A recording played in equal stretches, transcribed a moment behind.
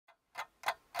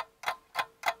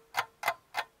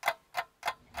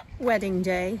Wedding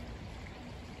day.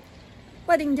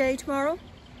 Wedding day tomorrow.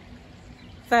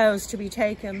 Vows to be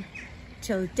taken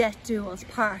till death do us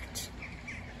part.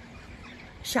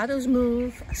 Shadows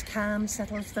move as calm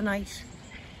settles the night.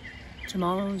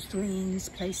 Tomorrow's dreams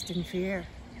placed in fear.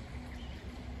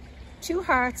 Two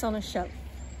hearts on a shelf,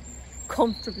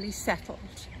 comfortably settled,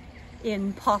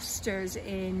 imposters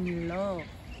in love.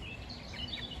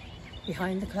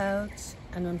 Behind the clouds,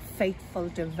 an unfaithful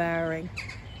devouring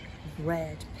of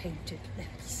red painted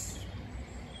lips.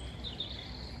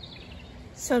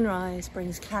 Sunrise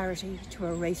brings clarity to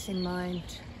a racing mind,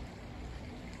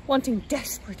 wanting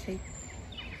desperately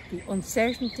the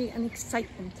uncertainty and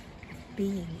excitement of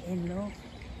being in love.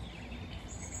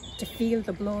 To feel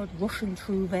the blood rushing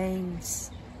through veins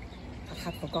that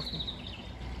had forgotten.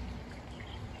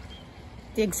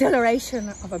 The exhilaration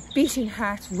of a beating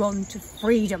heart's run to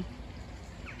freedom,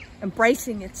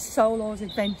 embracing its solo's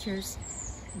adventures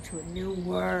into a new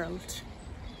world.